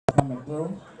coming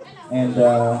through, and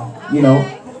you know,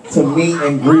 to meet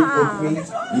and greet with me,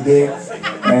 you dig?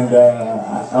 And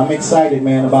I'm excited,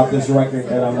 man, about this record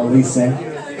that I'm releasing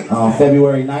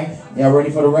February 9th. Y'all ready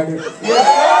for the record? It's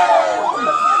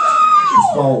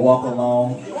called Walk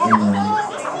Alone, and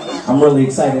I'm really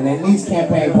excited. And these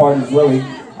campaign parties really,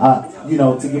 you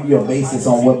know, to give you a basis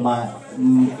on what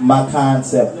my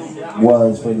concept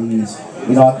was for these,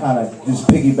 you know, I kind of just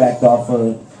piggybacked off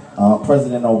of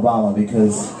President Obama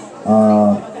because,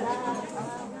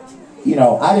 you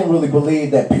know, I didn't really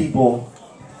believe that people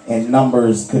and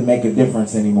numbers could make a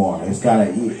difference anymore. It's kind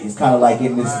of like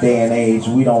in this day and age,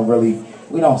 we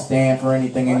don't stand for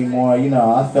anything anymore. You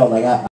know, I felt like